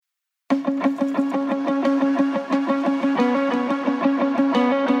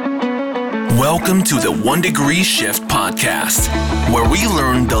Welcome to the One Degree Shift podcast, where we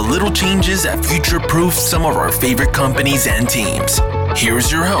learn the little changes that future-proof some of our favorite companies and teams.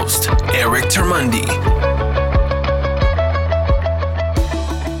 Here's your host, Eric Termundi.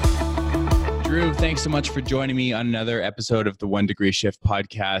 Drew, thanks so much for joining me on another episode of the One Degree Shift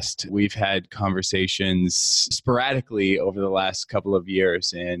podcast. We've had conversations sporadically over the last couple of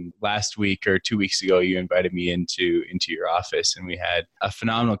years, and last week or 2 weeks ago, you invited me into your office, and we had a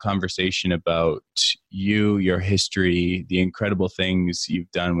phenomenal conversation about you, your history, the incredible things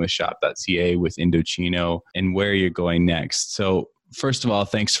you've done with Shop.ca, with Indochino, and where you're going next. So first of all,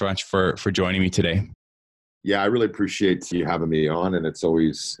 thanks so much for joining me today. Yeah, I really appreciate you having me on, and it's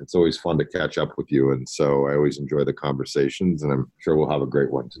always fun to catch up with you. And so I always enjoy the conversations, and I'm sure we'll have a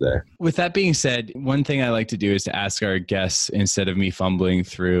great one today. With that being said, one thing I like to do is to ask our guests, instead of me fumbling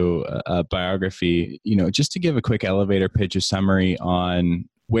through a biography, just to give a quick elevator pitch, a summary on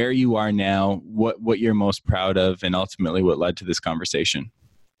where you are now, what you're most proud of, and ultimately what led to this conversation.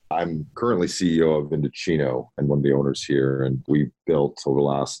 I'm currently CEO of Indochino and one of the owners here. And we built, over the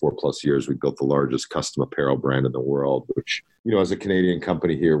last 4+ years, we built the largest custom apparel brand in the world, which, as a Canadian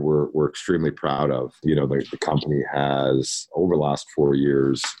company here, we're extremely proud of. The company has, over the last 4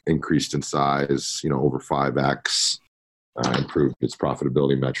 years, increased in size, over 5x. Improved its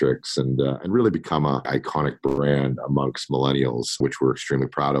profitability metrics and really become an iconic brand amongst millennials, which we're extremely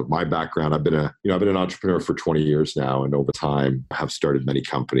proud of. My background, I've been an entrepreneur for 20 years now, and over time have started many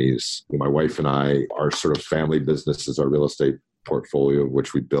companies. My wife and I, our sort of family business is our real estate portfolio,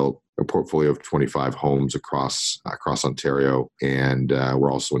 which we built a portfolio of 25 homes across Ontario. And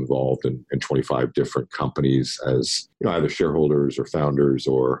we're also involved in 25 different companies as, either shareholders or founders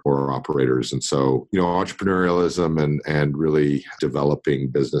or operators. And so, entrepreneurialism and really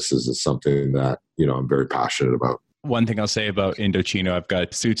developing businesses is something that, I'm very passionate about. One thing I'll say about Indochino, I've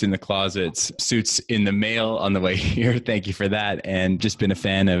got suits in the closets, suits in the mail on the way here. Thank you for that. And just been a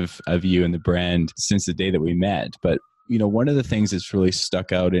fan of you and the brand since the day that we met. But one of the things that's really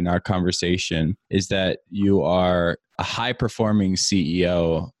stuck out in our conversation is that you are a high-performing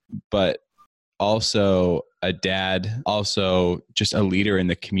CEO, but also a dad, also just a leader in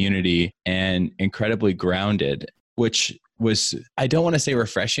the community, and incredibly grounded, which was, I don't want to say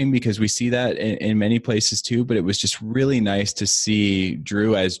refreshing because we see that in many places too, but it was just really nice to see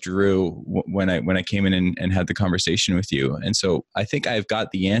Drew as Drew when I came in and had the conversation with you. And so I think I've got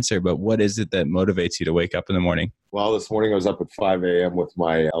the answer, but what is it that motivates you to wake up in the morning? Well, this morning I was up at 5 a.m. with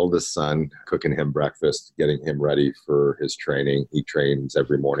my eldest son, cooking him breakfast, getting him ready for his training. He trains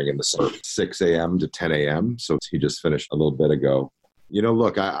every morning in the summer, 6 a.m. to 10 a.m. So he just finished a little bit ago.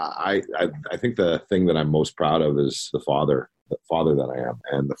 Look, I think the thing that I'm most proud of is the father that I am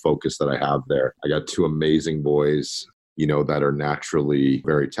and the focus that I have there. I got 2 amazing boys, that are naturally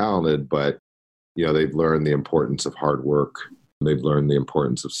very talented, but, they've learned the importance of hard work. They've learned the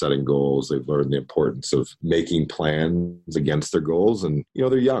importance of setting goals. They've learned the importance of making plans against their goals. And,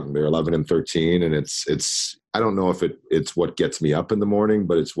 they're young. They're 11 and 13. And it's I don't know if it's what gets me up in the morning,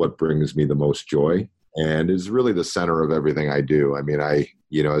 but it's what brings me the most joy. And it's really the center of everything I do. I mean,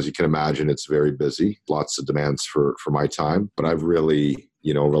 as you can imagine, it's very busy, lots of demands for my time. But I've really,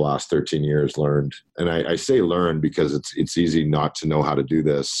 over the last 13 years learned, and I say learn because it's easy not to know how to do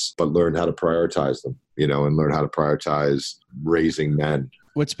this, but learn how to prioritize them, and learn how to prioritize raising men.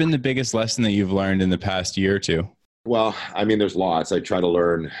 What's been the biggest lesson that you've learned in the past year or two? Well, there's lots. I try to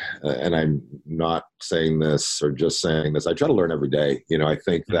learn, and I'm not saying this or just saying this. I try to learn every day. I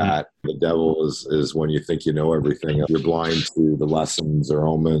think that the devil is when you think you know everything. You're blind to the lessons or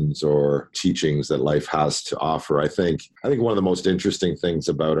omens or teachings that life has to offer. I think one of the most interesting things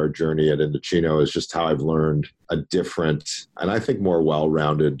about our journey at Indochino is just how I've learned a different, and I think more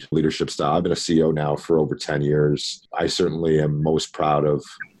well-rounded leadership style. I've been a CEO now for over 10 years. I certainly am most proud of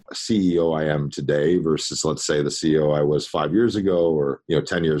CEO I am today versus, let's say, the CEO I was 5 years ago or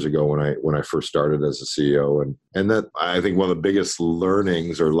 10 years ago when I first started as a CEO. And that, I think, one of the biggest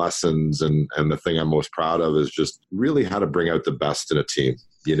learnings or lessons and the thing I'm most proud of is just really how to bring out the best in a team.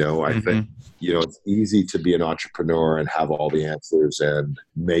 I think, it's easy to be an entrepreneur and have all the answers and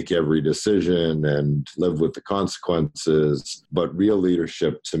make every decision and live with the consequences. But real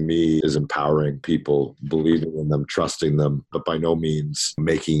leadership to me is empowering people, believing in them, trusting them, but by no means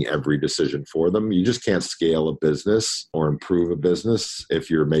making every decision for them. You just can't scale a business or improve a business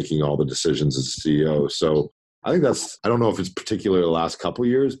if you're making all the decisions as a CEO. So I think I don't know if it's particularly the last couple of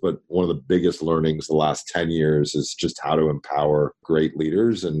years, but one of the biggest learnings the last 10 years is just how to empower great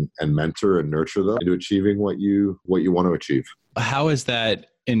leaders and mentor and nurture them into achieving what you want to achieve. How has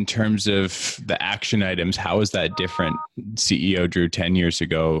that in terms of the action items, how is that different? CEO Drew 10 years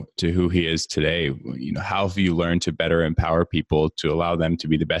ago to who he is today. How have you learned to better empower people to allow them to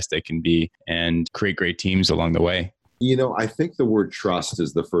be the best they can be and create great teams along the way? I think the word trust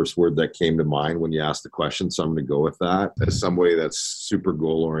is the first word that came to mind when you asked the question. So I'm going to go with that. As somebody that's super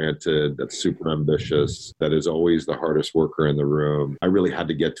goal oriented, that's super ambitious, that is always the hardest worker in the room. I really had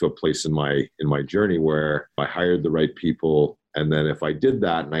to get to a place in my journey where I hired the right people. And then if I did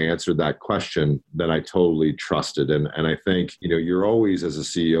that and I answered that question, then I totally trusted. And I think, you're always, as a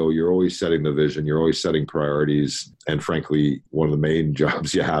CEO, you're always setting the vision, you're always setting priorities. And frankly, one of the main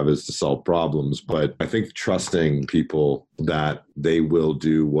jobs you have is to solve problems. But I think trusting people that they will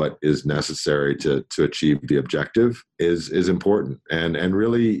do what is necessary to achieve the objective is important. And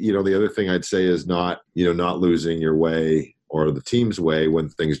really, the other thing I'd say is not losing your way or the team's way when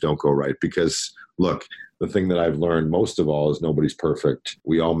things don't go right. Because look, the thing that I've learned most of all is nobody's perfect.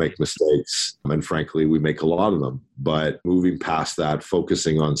 We all make mistakes. And frankly, we make a lot of them. But moving past that,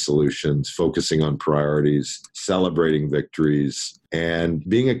 focusing on solutions, focusing on priorities, celebrating victories, and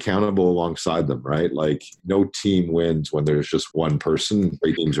being accountable alongside them, right? Like no team wins when there's just one person.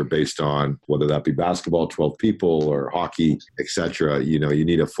 Great teams are based on whether that be basketball, 12 people, or hockey, etc. You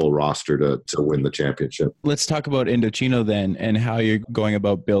need a full roster to win the championship. Let's talk about Indochino then and how you're going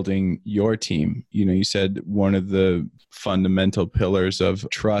about building your team. You said one of the fundamental pillars of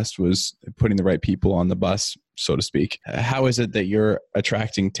trust was putting the right people on the bus, so to speak. How is it that you're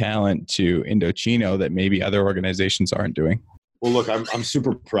attracting talent to Indochino that maybe other organizations aren't doing? Well, look, I'm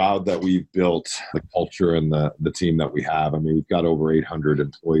super proud that we've built the culture and the team that we have. I mean, we've got over 800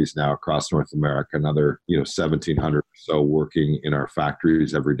 employees now across North America, another 1,700 or so working in our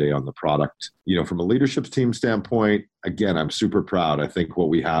factories every day on the product. From a leadership team standpoint, again, I'm super proud. I think what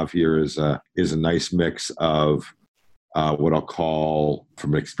we have here is a nice mix of what I'll call,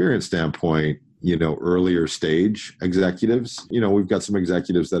 from an experience standpoint, earlier stage executives. We've got some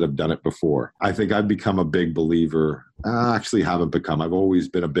executives that have done it before. I think I've become a big believer. I've always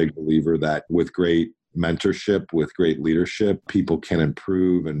been a big believer that with great mentorship, with great leadership, people can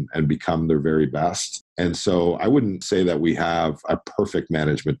improve and become their very best. And so I wouldn't say that we have a perfect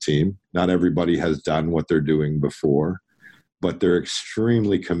management team. Not everybody has done what they're doing before, but they're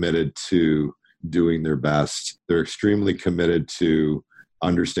extremely committed to doing their best. They're extremely committed to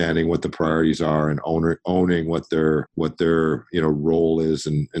understanding what the priorities are and owning what their role is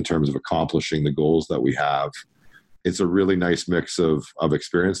in terms of accomplishing the goals that we have. It's a really nice mix of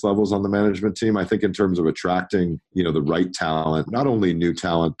experience levels on the management team. I think in terms of attracting, the right talent, not only new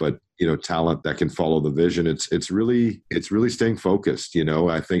talent, but talent that can follow the vision. It's really staying focused.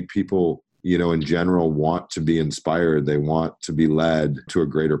 I think people, in general want to be inspired. They want to be led to a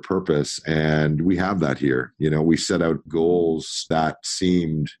greater purpose. And we have that here. We set out goals that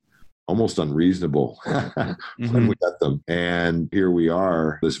seemed almost unreasonable when we got them. And here we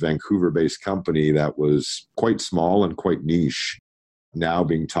are, this Vancouver-based company that was quite small and quite niche, now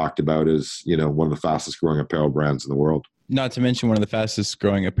being talked about as, one of the fastest growing apparel brands in the world. Not to mention one of the fastest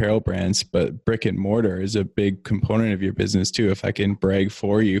growing apparel brands, but brick and mortar is a big component of your business too. If I can brag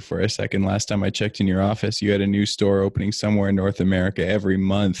for you for a second, last time I checked in your office, you had a new store opening somewhere in North America every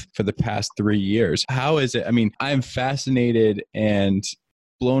month for the past 3 years. How is it? I mean, I'm fascinated and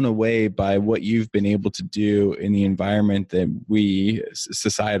blown away by what you've been able to do in the environment that we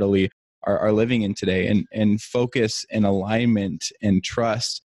societally are living in today. And focus and alignment and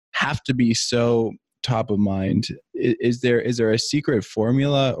trust have to be so top of mind. Is there a secret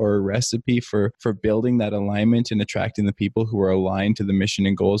formula or a recipe for building that alignment and attracting the people who are aligned to the mission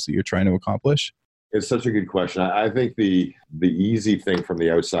and goals that you're trying to accomplish? It's such a good question. I think the easy thing from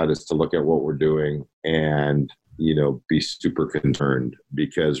the outside is to look at what we're doing and be super concerned,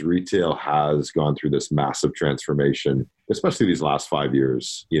 because retail has gone through this massive transformation, especially these last 5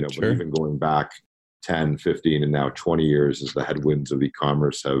 years, Sure. But even going back 10, 15, and now 20 years as the headwinds of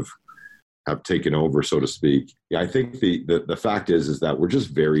e-commerce have taken over, so to speak. Yeah, I think the fact is that we're just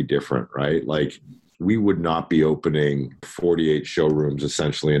very different, right? Like, we would not be opening 48 showrooms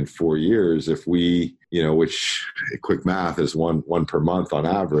essentially in 4 years if we, which quick math is one per month on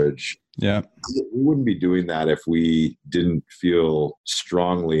average. Yeah. We wouldn't be doing that if we didn't feel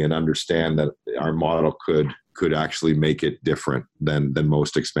strongly and understand that our model could could actually make it different than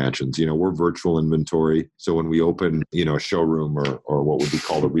most expansions. We're virtual inventory. So when we open, a showroom or what would be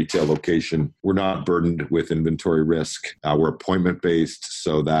called a retail location, we're not burdened with inventory risk. We're appointment based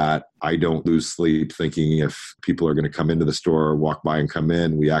so that I don't lose sleep thinking if people are going to come into the store, walk by and come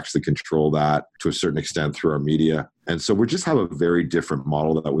in. We actually control that to a certain extent through our media. And so we just have a very different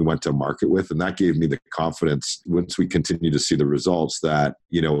model that we went to market with. And that gave me the confidence once we continue to see the results that,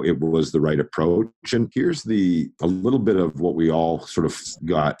 it was the right approach. And here's a little bit of what we all sort of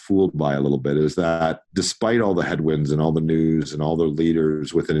got fooled by a little bit is that despite all the headwinds and all the news and all the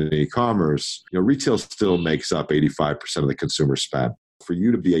leaders within e-commerce, retail still makes up 85% of the consumer spend. For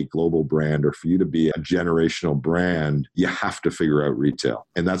you to be a global brand or for you to be a generational brand, you have to figure out retail.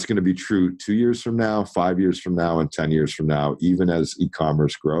 And that's going to be true 2 years from now, 5 years from now, and 10 years from now, even as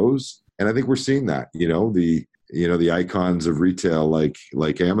e-commerce grows. And I think we're seeing that, the icons of retail like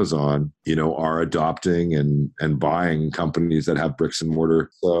Amazon, are adopting and buying companies that have bricks and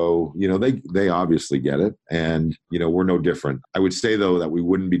mortar. So, they obviously get it. And, we're no different. I would say, though, that we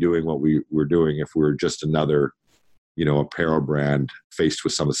wouldn't be doing what we're doing if we were just another apparel brand faced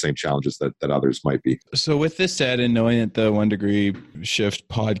with some of the same challenges that others might be. So with this said, and knowing that the 1 Degree Shift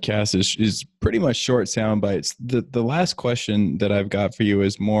podcast is pretty much short sound bites, the last question that I've got for you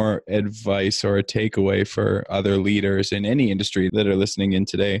is more advice or a takeaway for other leaders in any industry that are listening in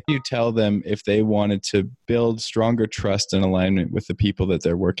today. You tell them if they wanted to build stronger trust and alignment with the people that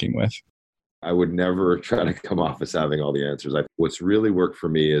they're working with. I would never try to come off as having all the answers. What's really worked for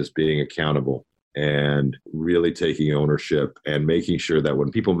me is being accountable and really taking ownership and making sure that when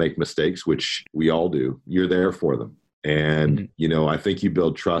people make mistakes, which we all do, you're there for them. And, I think you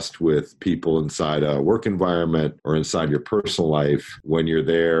build trust with people inside a work environment or inside your personal life when you're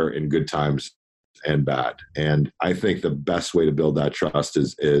there in good times and bad. And I think the best way to build that trust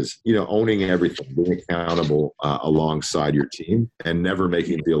is owning everything, being accountable alongside your team and never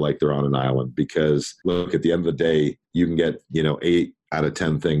making them feel like they're on an island. Because look, at the end of the day, you can get, 8 out of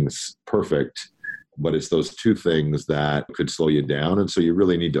 10 things perfect, but it's those 2 things that could slow you down. And so you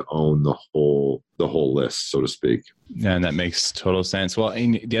really need to own the whole list, so to speak. Yeah, and that makes total sense. Well,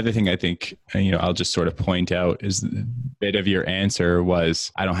 and the other thing I think, I'll just sort of point out is a bit of your answer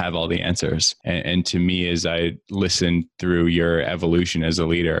was, I don't have all the answers. And to me, as I listened through your evolution as a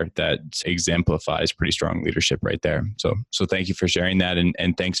leader, that exemplifies pretty strong leadership right there. So thank you for sharing that.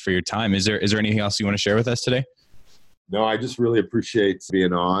 And thanks for your time. Is there anything else you want to share with us today? No, I just really appreciate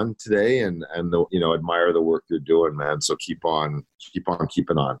being on today and admire the work you're doing, man. So keep on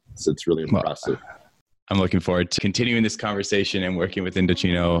keeping on. It's really impressive. Well, I'm looking forward to continuing this conversation and working with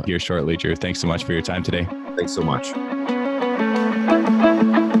Indochino here shortly, Drew. Thanks so much for your time today. Thanks so much.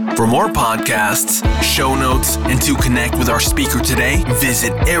 For more podcasts, show notes, and to connect with our speaker today,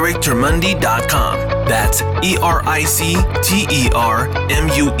 visit erictermunde.com. That's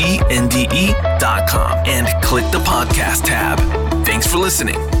EricTermundE.com and click the podcast tab. Thanks for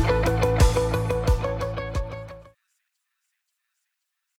listening.